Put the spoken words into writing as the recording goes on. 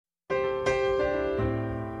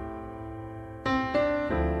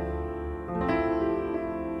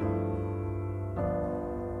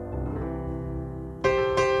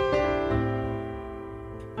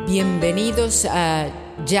Bienvenidos a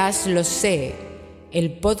Jazz Lo Sé,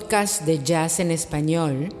 el podcast de jazz en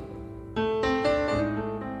español,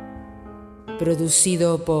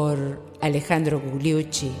 producido por Alejandro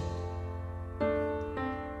Gugliucci.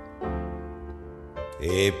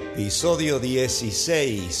 Episodio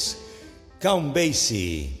 16, Count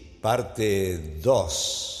Basie, parte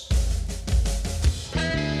 2.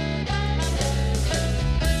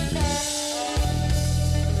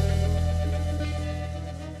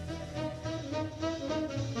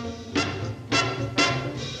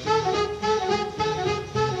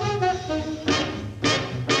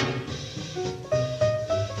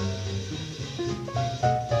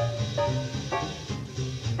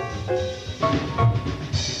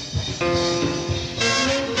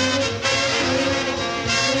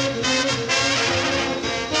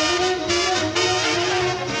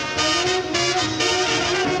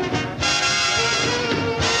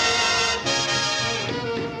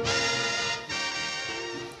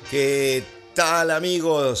 ¿Qué tal,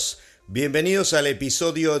 amigos? Bienvenidos al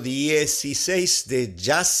episodio 16 de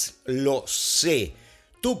Jazz Lo Sé,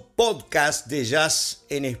 tu podcast de jazz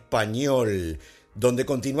en español, donde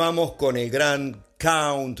continuamos con el gran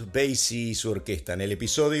Count Basie y su orquesta. En el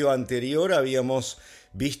episodio anterior habíamos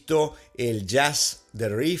visto el jazz de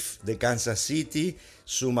riff de Kansas City,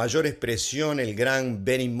 su mayor expresión, el gran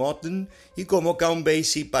Benny Moten, y cómo Count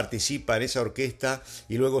Basie participa en esa orquesta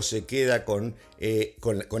y luego se queda con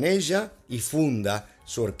ella y funda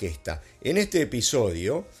su orquesta. En este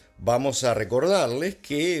episodio vamos a recordarles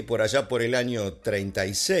que por allá por el año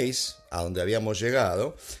 36, a donde habíamos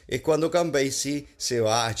llegado, es cuando Count Basie se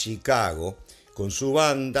va a Chicago con su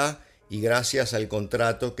banda y gracias al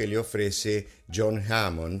contrato que le ofrece John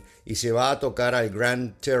Hammond, y se va a tocar al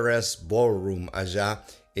Grand Terrace Ballroom allá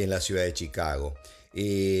en la ciudad de Chicago.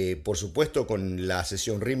 Por supuesto con la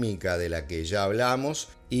sesión rítmica de la que ya hablamos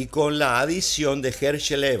y con la adición de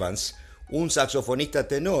Herschel Evans, un saxofonista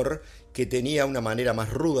tenor que tenía una manera más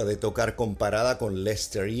ruda de tocar comparada con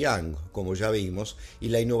Lester Young, como ya vimos, y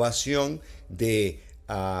la innovación de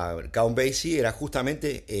Count Basie era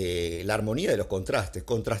justamente la armonía de los contrastes,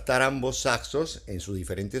 contrastar ambos saxos en sus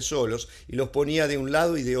diferentes solos y los ponía de un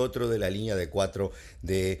lado y de otro de la línea de 4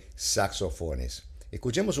 de saxofones.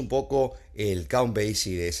 Escuchemos un poco el Count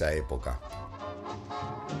Basie de esa época.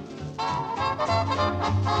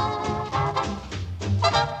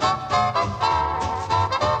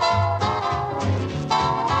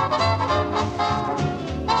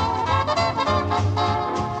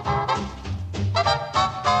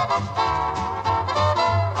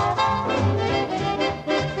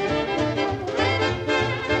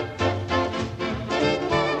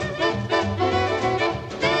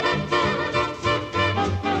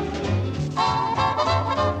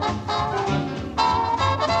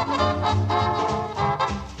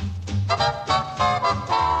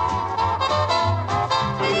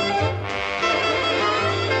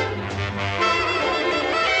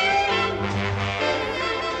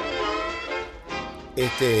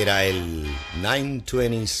 Este era el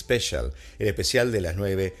 9:20 Special, el especial de las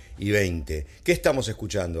 9:20. ¿Qué estamos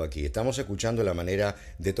escuchando aquí? Estamos escuchando la manera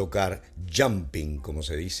de tocar jumping, como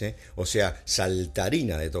se dice, o sea,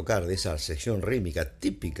 saltarina de tocar de esa sección rítmica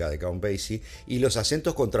típica de Count Basie y los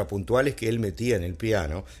acentos contrapuntuales que él metía en el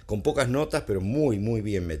piano, con pocas notas pero muy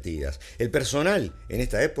bien metidas. El personal en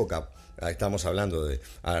esta época, estamos hablando de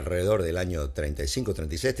alrededor del año 35,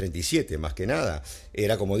 36, 37 más que nada,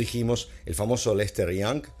 era, como dijimos, el famoso Lester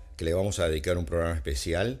Young, que le vamos a dedicar un programa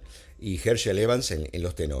especial, y Herschel Evans en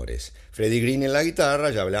los tenores. Freddie Green en la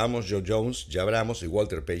guitarra, ya hablamos, Joe Jones, ya hablamos, y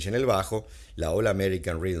Walter Page en el bajo, la All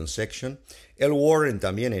American Rhythm Section, Earl Warren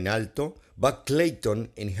también en alto, Buck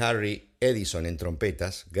Clayton y Harry Edison en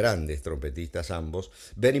trompetas, grandes trompetistas ambos,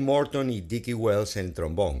 Benny Morton y Dickie Wells en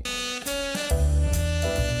trombón.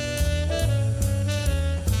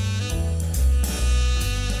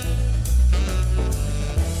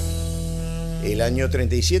 El año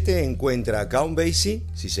 37 encuentra a Count Basie,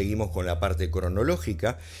 si seguimos con la parte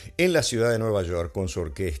cronológica, en la ciudad de Nueva York con su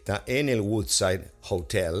orquesta en el Woodside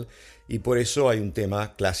Hotel, y por eso hay un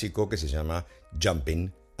tema clásico que se llama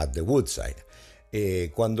Jumping at the Woodside.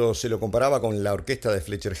 Cuando se lo comparaba con la orquesta de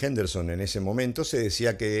Fletcher Henderson en ese momento, se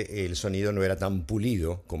decía que el sonido no era tan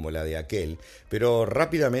pulido como la de aquel, pero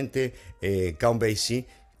rápidamente Count Basie,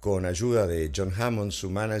 con ayuda de John Hammond, su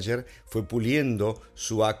manager, fue puliendo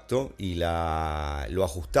su acto y lo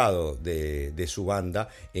ajustado de su banda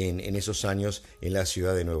en esos años en la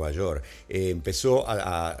ciudad de Nueva York. Empezó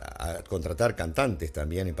a contratar cantantes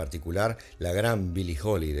también, en particular la gran Billie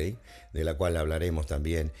Holiday, de la cual hablaremos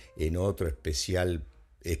también en otro especial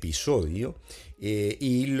episodio.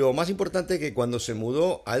 Y lo más importante es que cuando se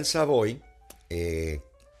mudó al Savoy,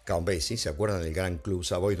 Count Basie, ¿se acuerdan del gran club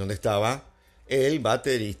Savoy donde estaba el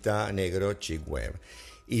baterista negro Chick Webb?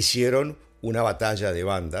 Hicieron una batalla de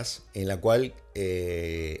bandas en la cual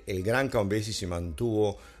el gran Count Basie se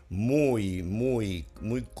mantuvo muy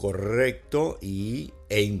correcto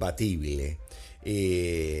e imbatible.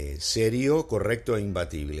 Serio, correcto e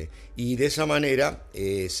imbatible. Y de esa manera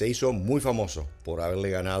se hizo muy famoso por haberle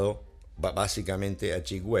ganado básicamente a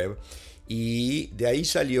Chick Webb. Y de ahí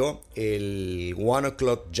salió el One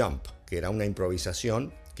O'Clock Jump, que era una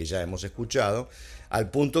improvisación que ya hemos escuchado, al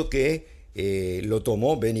punto que lo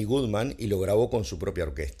tomó Benny Goodman y lo grabó con su propia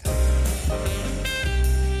orquesta.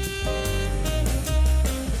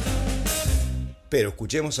 Pero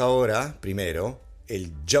escuchemos ahora, primero,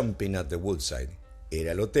 el Jumping at the Woodside.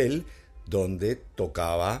 Era el hotel donde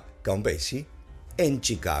tocaba Count Basie en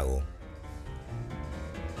Chicago.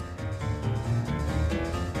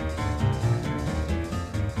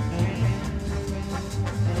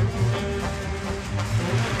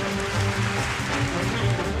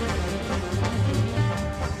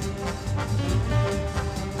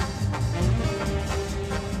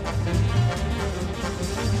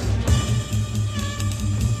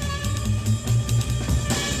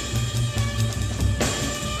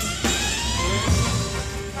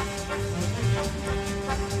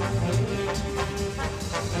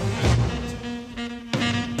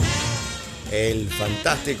 El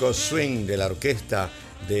fantástico swing de la orquesta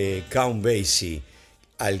de Count Basie,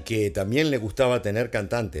 al que también le gustaba tener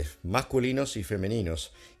cantantes masculinos y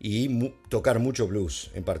femeninos y tocar mucho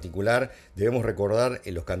blues. En particular, debemos recordar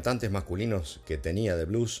los cantantes masculinos que tenía de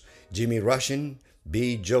blues: Jimmy Rushing,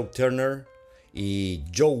 B. Joe Turner y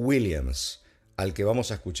Joe Williams, al que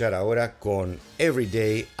vamos a escuchar ahora con Every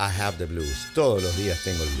Day I Have the Blues. Todos los días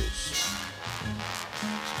tengo el blues.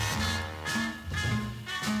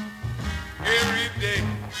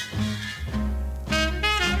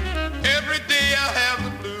 Every day I have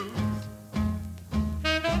the blues.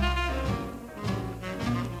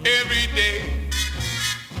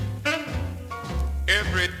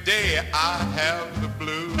 Every day I have the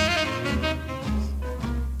blues.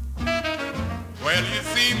 Well, you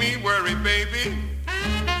see me worry, baby,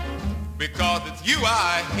 because it's you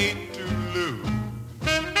I hate to lose.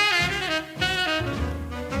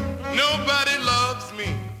 Nobody loves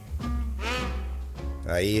me.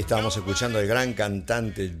 Ahí estábamos escuchando al gran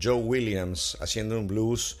cantante Joe Williams haciendo un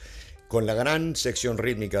blues con la gran sección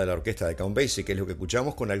rítmica de la orquesta de Count Basie, que es lo que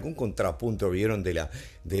escuchamos, con algún contrapunto, vieron, de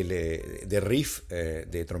riff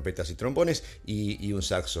de trompetas y trombones y un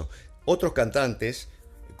saxo. Otros cantantes,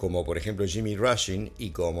 como por ejemplo Jimmy Rushing y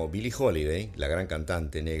como Billie Holiday, la gran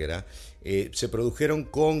cantante negra, se produjeron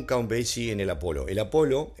con Count Basie en el Apollo. El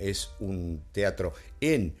Apollo es un teatro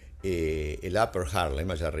en el Upper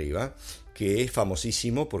Harlem, allá arriba, que es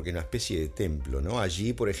famosísimo porque es una especie de templo, ¿no?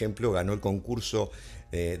 Allí, por ejemplo, ganó el concurso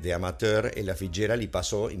de amateur Ella Fitzgerald y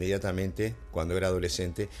pasó inmediatamente, cuando era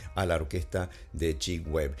adolescente, a la orquesta de Chick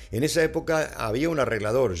Webb. En esa época había un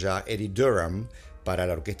arreglador ya, Eddie Durham, para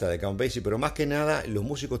la orquesta de Count Basie, pero más que nada los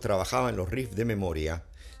músicos trabajaban los riffs de memoria.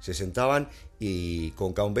 Se sentaban y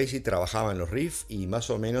con Count Basie trabajaban los riffs y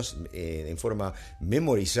más o menos en forma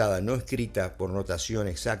memorizada, no escrita por notación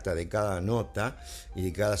exacta de cada nota y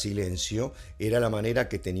de cada silencio, era la manera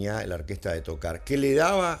que tenía la orquesta de tocar, que le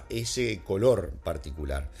daba ese color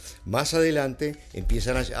particular. Más adelante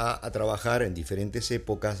empiezan a trabajar en diferentes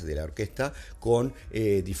épocas de la orquesta con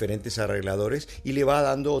diferentes arregladores y le va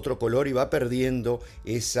dando otro color y va perdiendo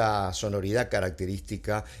esa sonoridad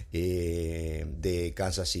característica de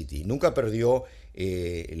Kansas City. Nunca perdió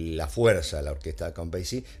la fuerza de la orquesta de Count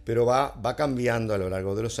Basie, pero va cambiando a lo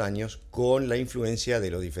largo de los años con la influencia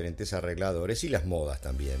de los diferentes arregladores y las modas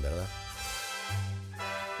también, ¿verdad?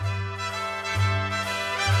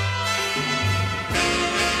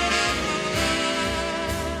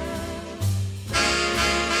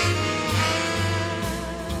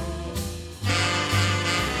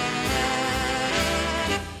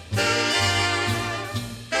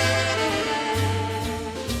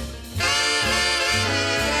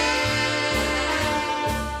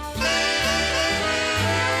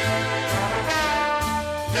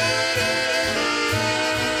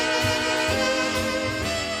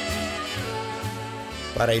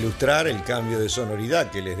 Para ilustrar el cambio de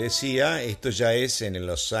sonoridad que les decía, esto ya es en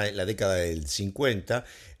la década del 50,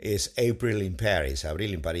 es April in Paris,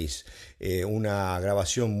 Abril en París, una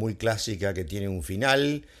grabación muy clásica que tiene un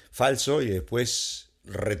final falso y después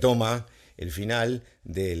retoma el final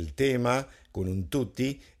del tema con un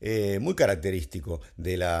tutti muy característico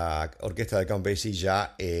de la orquesta de Count Basie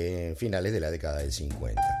ya en finales de la década del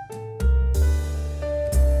 50.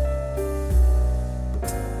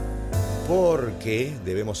 Porque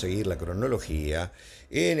debemos seguir la cronología.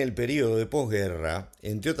 En el periodo de posguerra,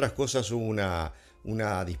 entre otras cosas, hubo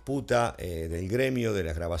una disputa del gremio de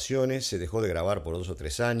las grabaciones. Se dejó de grabar por 2 o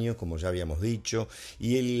 3 años, como ya habíamos dicho,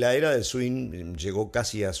 y la era del swing llegó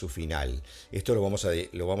casi a su final. Esto lo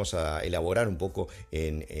vamos a elaborar un poco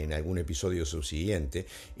en algún episodio subsiguiente.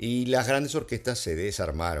 Y las grandes orquestas se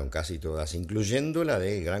desarmaron casi todas, incluyendo la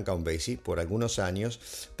del gran Count Basie. Por algunos años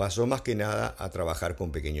pasó más que nada a trabajar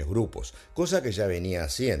con pequeños grupos, cosa que ya venía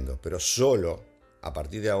haciendo, pero a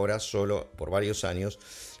partir de ahora, solo por varios años,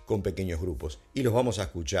 con pequeños grupos, y los vamos a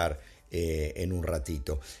escuchar en un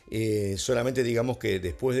ratito. Solamente digamos que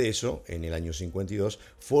después de eso, en el año 52,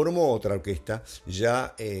 formó otra orquesta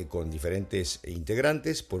ya con diferentes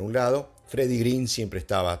integrantes. Por un lado, Freddie Green siempre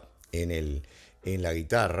estaba en la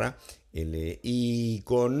guitarra, y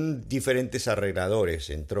con diferentes arregladores.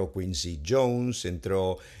 Entró Quincy Jones,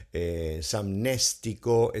 entró Sam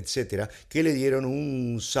Nestico, etcétera, que le dieron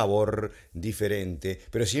un sabor diferente,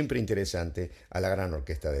 pero siempre interesante, a la gran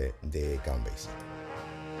orquesta de Count Basie.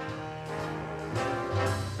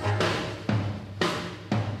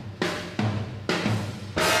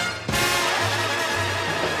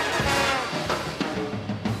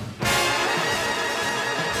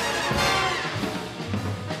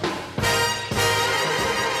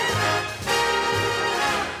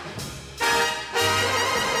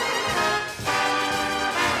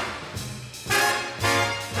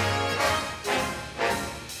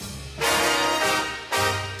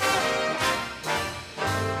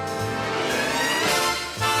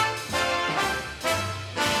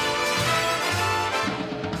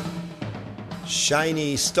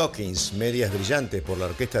 Shiny Stockings, medias brillantes, por la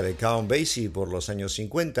orquesta de Count Basie por los años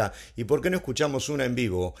 50. ¿Y por qué no escuchamos una en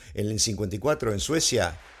vivo en el 54 en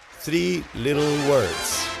Suecia? Three Little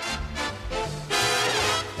Words.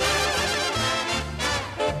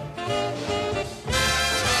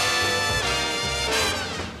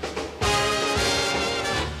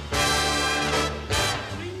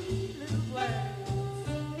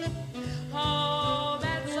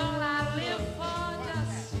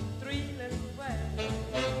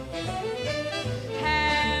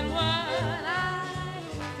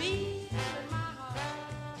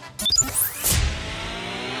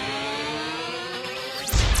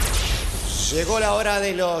 Llegó la hora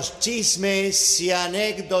de los chismes y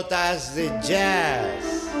anécdotas de jazz.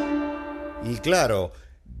 Y claro,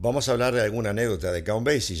 vamos a hablar de alguna anécdota de Count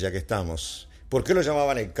Basie, ya que estamos. ¿Por qué lo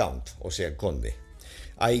llamaban el Count? O sea, el conde.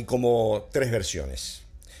 Hay como 3 versiones.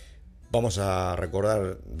 Vamos a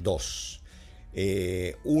recordar 2.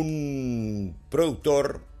 Un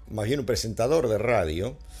productor, más bien un presentador de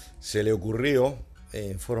radio, se le ocurrió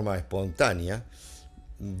en forma espontánea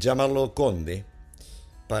llamarlo conde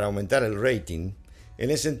para aumentar el rating, en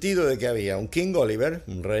el sentido de que había un King Oliver,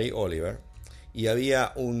 un rey Oliver, y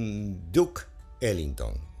había un Duke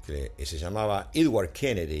Ellington, que se llamaba Edward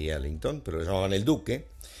Kennedy Ellington, pero lo llamaban el Duque,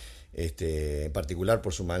 en particular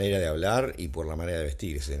por su manera de hablar y por la manera de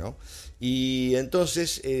vestirse, ¿no? Y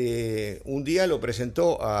entonces un día lo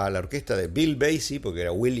presentó a la orquesta de Bill Basie, porque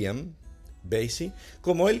era William Basie,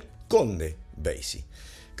 como el conde Basie.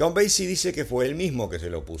 Count Basie dice que fue él mismo que se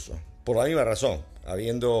lo puso, por la misma razón,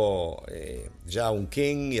 habiendo ya un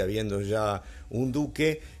king y habiendo ya un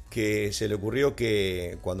duque, que se le ocurrió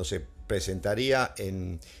que cuando se presentaría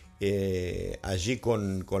allí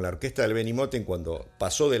con la orquesta del Benny Moten, cuando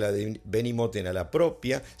pasó de la de Benny Moten a la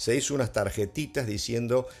propia, se hizo unas tarjetitas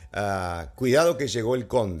diciendo cuidado que llegó el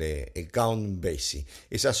conde, el Count Basie.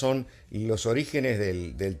 Esos son los orígenes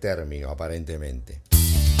del término, aparentemente.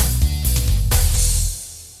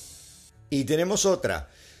 Y tenemos otra,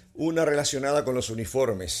 una relacionada con los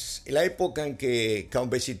uniformes. En la época en que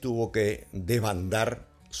Count Basie tuvo que desbandar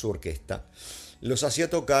su orquesta, los hacía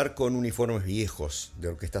tocar con uniformes viejos de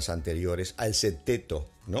orquestas anteriores al seteto,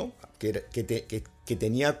 ¿no? Que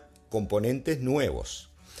tenía componentes nuevos,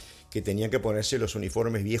 que tenían que ponerse los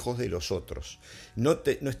uniformes viejos de los otros. No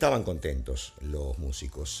estaban contentos los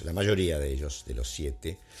músicos, la mayoría de ellos, de los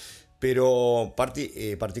 7, pero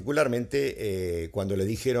particularmente cuando le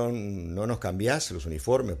dijeron no nos cambiás los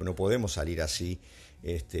uniformes, no podemos salir así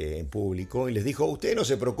en público, y les dijo, ustedes no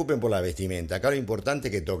se preocupen por la vestimenta, acá lo importante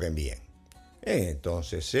es que toquen bien.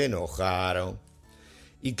 Entonces se enojaron,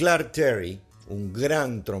 y Clark Terry, un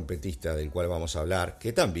gran trompetista del cual vamos a hablar,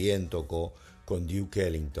 que también tocó con Duke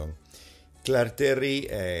Ellington, Clark Terry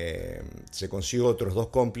se consiguió otros 2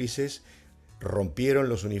 cómplices, rompieron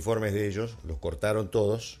los uniformes de ellos, los cortaron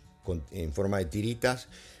todos en forma de tiritas,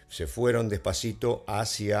 se fueron despacito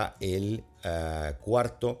hacia el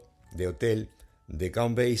cuarto de hotel de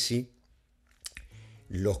Count Basie,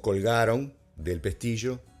 los colgaron del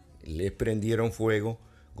pestillo, les prendieron fuego,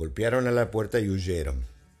 golpearon a la puerta y huyeron.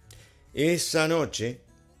 Esa noche,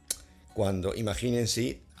 cuando,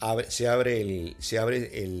 imagínense, se abre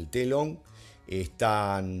el telón,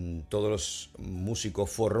 están todos los músicos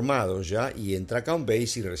formados ya, y entra Count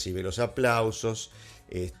Basie, recibe los aplausos,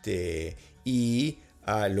 y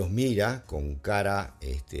los mira con cara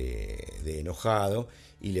de enojado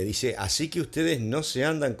y le dice: así que ustedes no se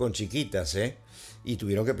andan con chiquitas, ¿eh? Y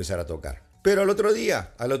tuvieron que empezar a tocar. Pero al otro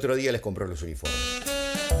día les compró los uniformes.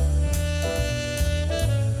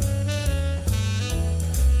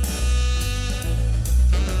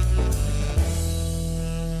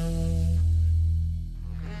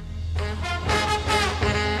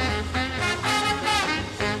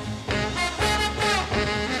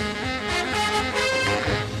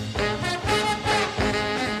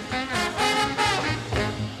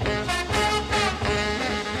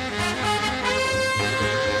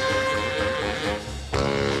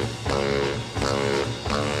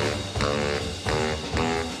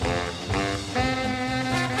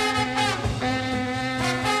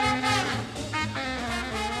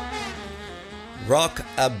 Rock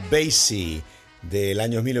a Basie, del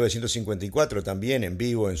año 1954, también en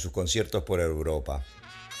vivo en sus conciertos por Europa.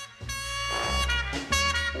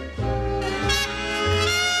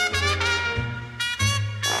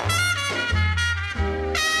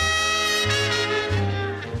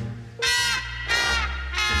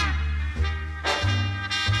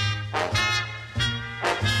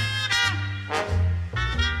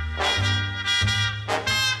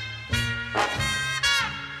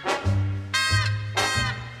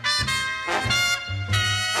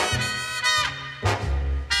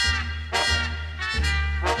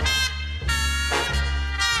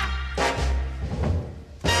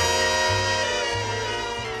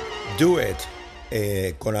 Do It,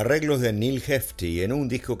 con arreglos de Neil Hefti en un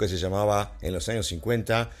disco que se llamaba en los años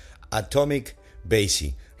 50 Atomic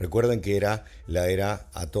Basie. Recuerden que era la era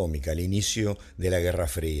atómica, el inicio de la Guerra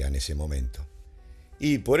Fría en ese momento.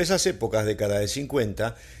 Y por esas épocas, década de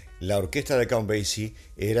 50, la orquesta de Count Basie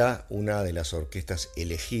era una de las orquestas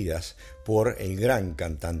elegidas por el gran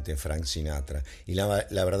cantante Frank Sinatra. Y la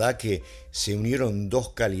verdad que se unieron dos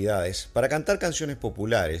calidades para cantar canciones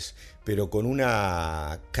populares, pero con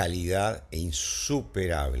una calidad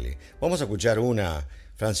insuperable. Vamos a escuchar una,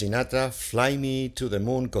 Frank Sinatra, Fly Me to the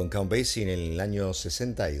Moon, con Count Basie en el año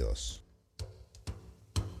 62.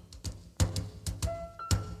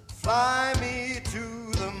 Fly me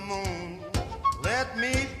to the moon, let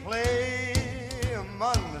me play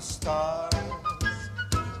among the stars,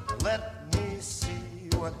 let me see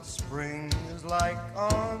what spring is like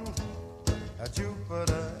on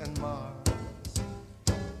Jupiter and Mars.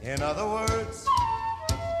 In other words,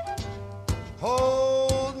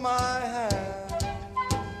 hold my hand.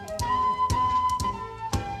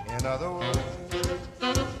 In other words,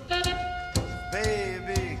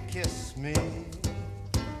 baby, kiss me.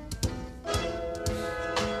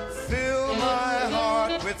 Fill my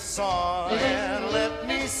heart with song and let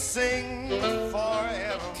me sing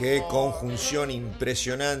forever. Qué conjunción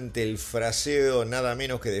impresionante, el fraseo nada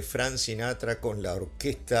menos que de Frank Sinatra con la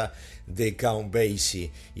orquesta de Count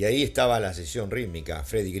Basie. Y ahí estaba la sesión rítmica,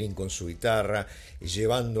 Freddie Green con su guitarra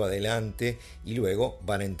llevando adelante, y luego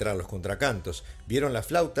van a entrar los contracantos. Vieron las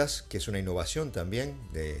flautas, que es una innovación también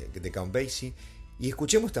de Count Basie. Y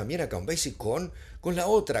escuchemos también a Count Basie con la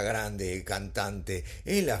otra grande cantante,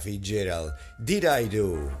 Ella Fitzgerald, Did I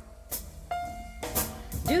Do?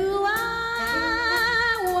 Do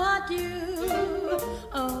I want you?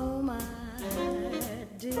 Oh my,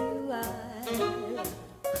 do I,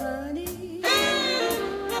 honey?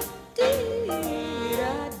 Did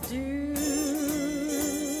I do?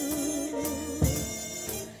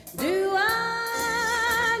 Do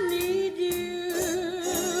I need you?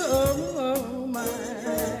 Oh my,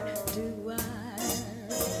 do I,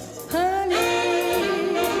 honey?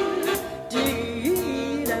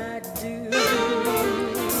 Did I do?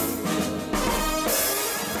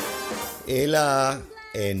 Ella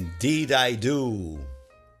en Did I Do.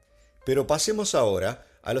 Pero pasemos ahora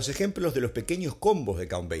a los ejemplos de los pequeños combos de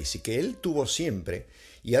Count Basie, que él tuvo siempre,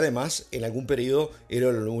 y además en algún periodo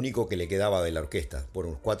era lo único que le quedaba de la orquesta, por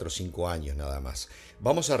unos 4 o 5 años nada más.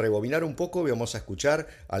 Vamos a rebobinar un poco y vamos a escuchar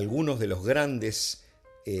algunos de los grandes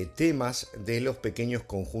temas de los pequeños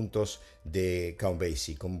conjuntos de Count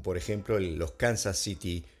Basie, como por ejemplo los Kansas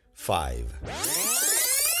City 5.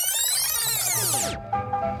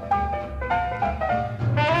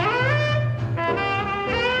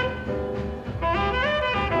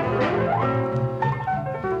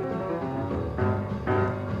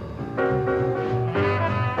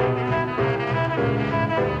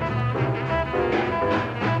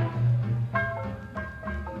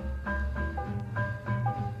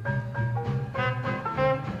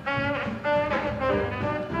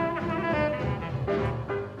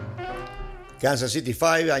 Kansas City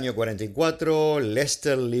 5, año 44,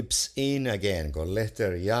 Lester Lives In Again, con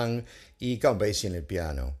Lester Young y Count Basie en el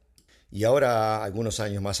piano. Y ahora, algunos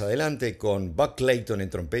años más adelante, con Buck Clayton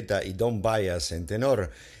en trompeta y Don Byas en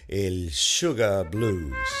tenor, el Sugar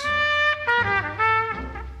Blues.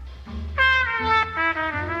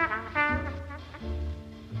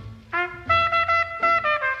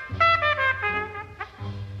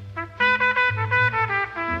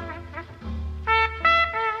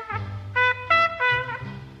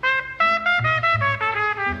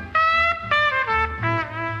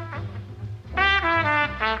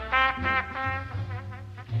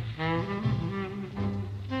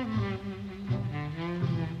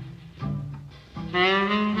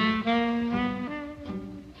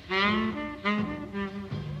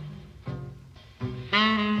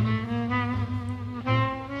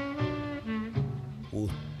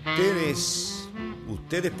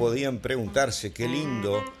 Ustedes podían preguntarse qué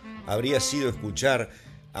lindo habría sido escuchar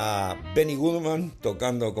a Benny Goodman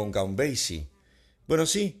tocando con Count Basie. Bueno,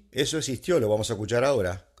 sí, eso existió, lo vamos a escuchar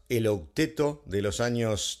ahora. El octeto de los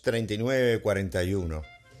años 39-41.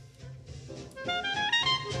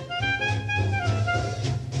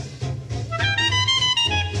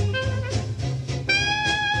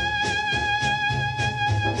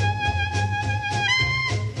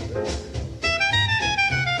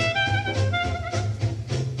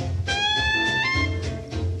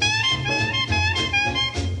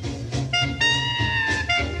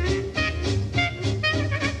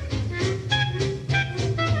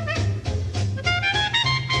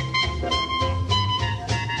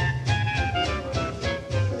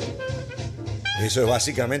 Eso es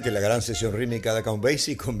básicamente la gran sesión rítmica de Count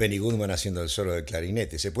Basie con Benny Goodman haciendo el solo de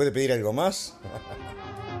clarinete. ¿Se puede pedir algo más?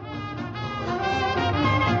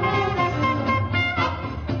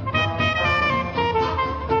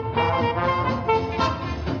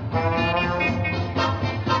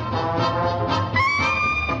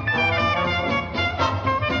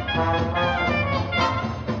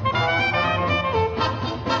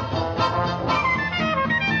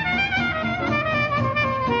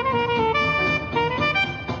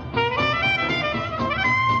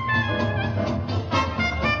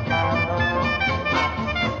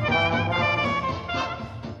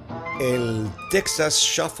 Texas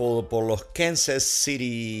Shuffle por los Kansas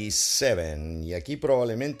City 7 y aquí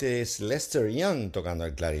probablemente es Lester Young tocando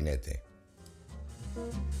el clarinete.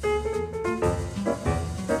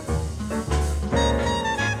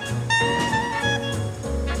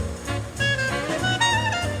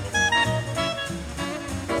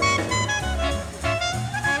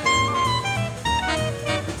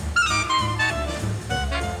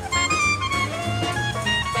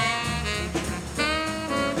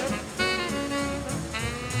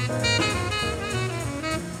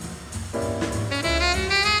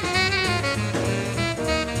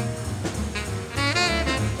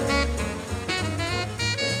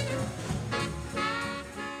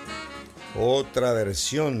 Otra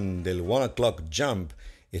versión del One O'Clock Jump,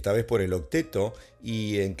 esta vez por el octeto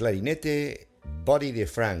y en clarinete Buddy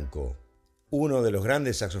DeFranco, uno de los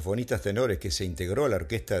grandes saxofonistas tenores que se integró a la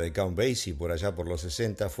orquesta de Count Basie por allá por los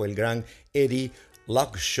 60 fue el gran Eddie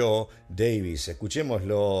Lockshaw Davis.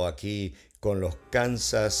 Escuchémoslo aquí con los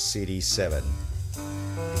Kansas City 7.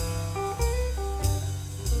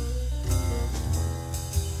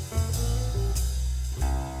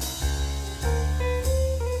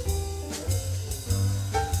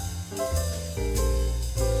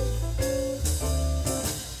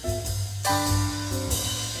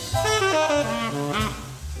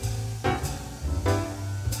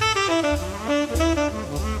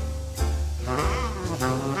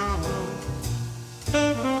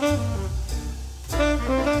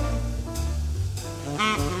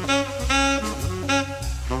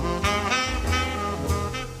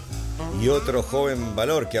 Y otro joven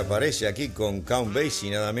valor que aparece aquí con Count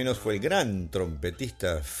Basie nada menos fue el gran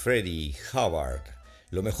trompetista Freddie Hubbard,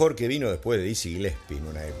 lo mejor que vino después de Dizzy Gillespie en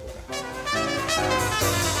una época.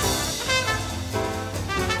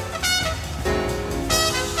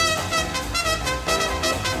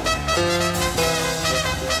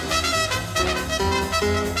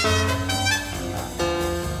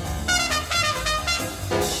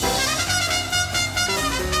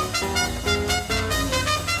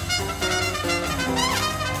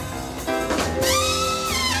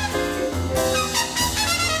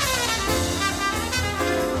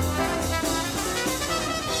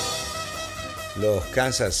 Los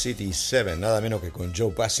Kansas City 7, nada menos que con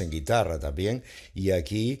Joe Pass en guitarra también. Y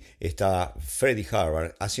aquí está Freddie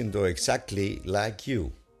Hubbard haciendo Exactly Like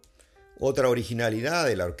You. Otra originalidad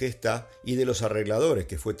de la orquesta y de los arregladores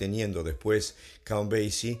que fue teniendo después Count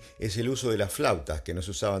Basie es el uso de las flautas, que no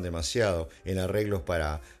se usaban demasiado en arreglos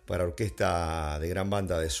para orquesta de gran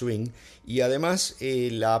banda de swing, y además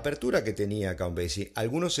la apertura que tenía Count Basie.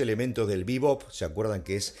 Algunos elementos del bebop, ¿se acuerdan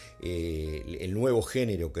que es el nuevo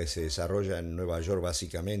género que se desarrolla en Nueva York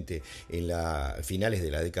básicamente en finales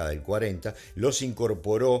de la década del 40? Los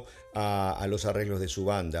incorporó a los arreglos de su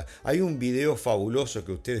banda. Hay un video fabuloso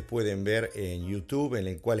que ustedes pueden ver en YouTube en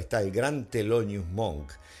el cual está el gran Thelonious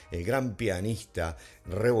Monk, el gran pianista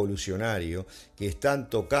revolucionario, que están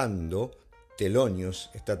tocando.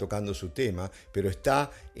 Thelonious está tocando su tema, pero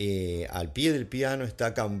está al pie del piano,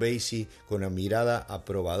 está Count Basie con una mirada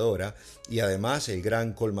aprobadora, y además el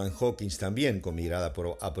gran Coleman Hawkins también con mirada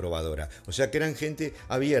aprobadora. O sea que eran gente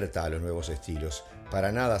abierta a los nuevos estilos,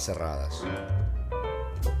 para nada cerradas.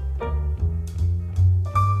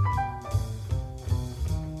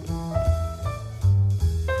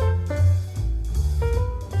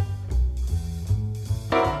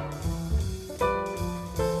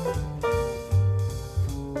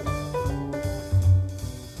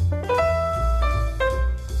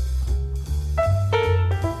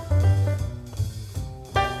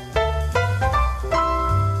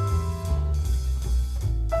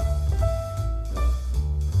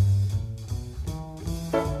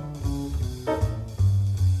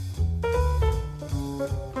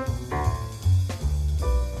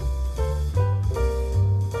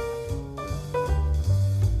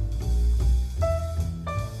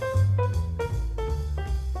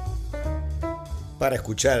 Para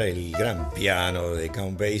escuchar el gran piano de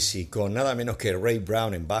Count Basie con nada menos que Ray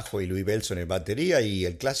Brown en bajo y Louis Bellson en batería y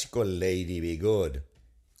el clásico Lady Be Good.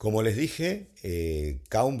 Como les dije,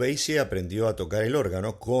 Count Basie aprendió a tocar el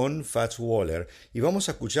órgano con Fats Waller y vamos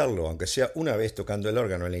a escucharlo, aunque sea una vez tocando el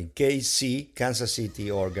órgano en el KC, Kansas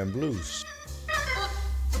City Organ Blues.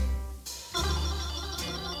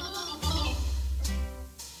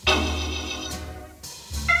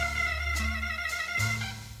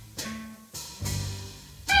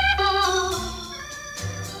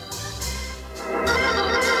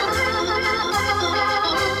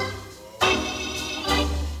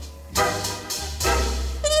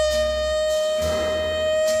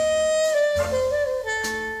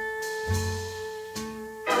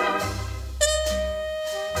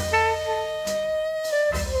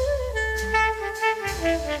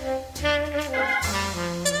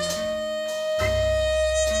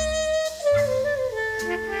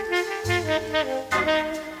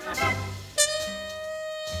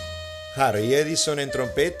 Harry Edison en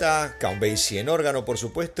trompeta, Count Basie en órgano por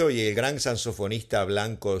supuesto y el gran saxofonista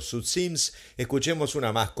blanco Sud Sims. Escuchemos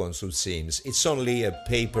una más con Sud Sims, It's Only a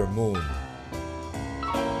Paper Moon.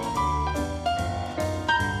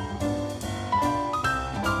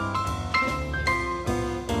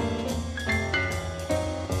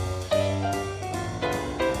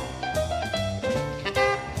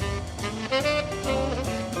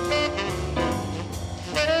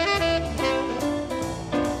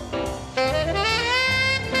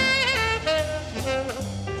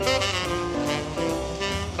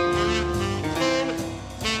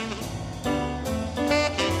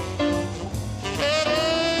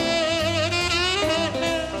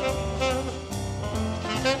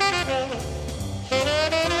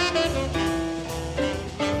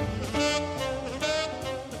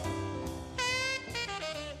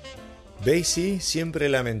 Basie siempre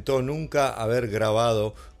lamentó nunca haber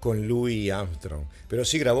grabado con Louis Armstrong, pero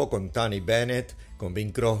sí grabó con Tony Bennett, con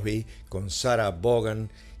Bing Crosby, con Sarah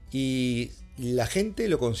Vaughan, y la gente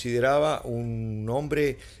lo consideraba un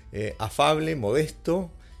hombre afable,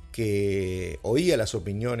 modesto, que oía las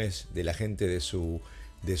opiniones de la gente de su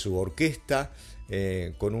orquesta,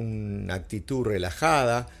 con una actitud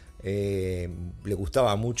relajada, le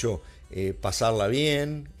gustaba mucho pasarla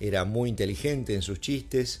bien, era muy inteligente en sus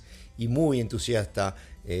chistes y muy entusiasta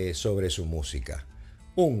sobre su música.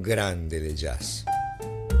 Un grande de jazz.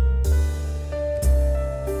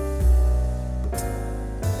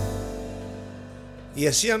 Y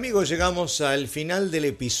así, amigos, llegamos al final del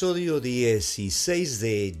episodio 16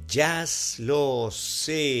 de Jazz Lo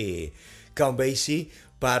Sé, Count Basie,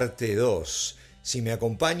 parte 2. Si me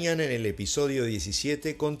acompañan en el episodio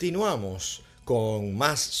 17, continuamos con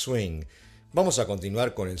más swing. Vamos a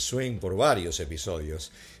continuar con el swing por varios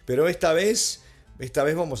episodios, pero esta vez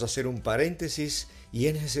vamos a hacer un paréntesis y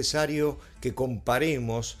es necesario que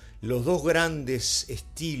comparemos los dos grandes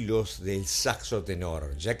estilos del saxo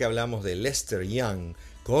tenor, ya que hablamos de Lester Young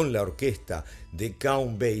con la orquesta de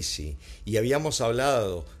Count Basie y habíamos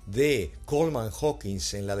hablado de Coleman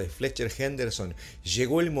Hawkins en la de Fletcher Henderson,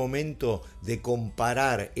 llegó el momento de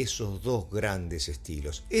comparar esos dos grandes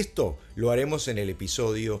estilos. Esto lo haremos en el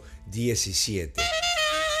episodio 17.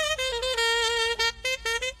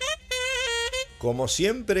 Como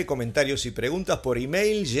siempre, comentarios y preguntas por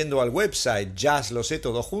email yendo al website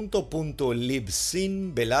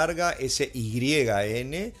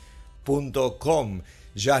jazzlosetodoJunto.libsyn.com.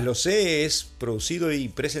 Jazz Lo Sé es producido y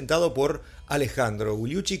presentado por Alejandro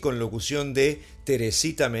Gugliucci con locución de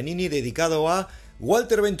Teresita Menini, dedicado a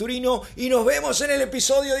Walter Venturino, y nos vemos en el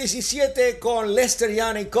episodio 17 con Lester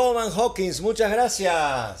Young y Coleman Hawkins. Muchas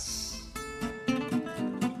gracias.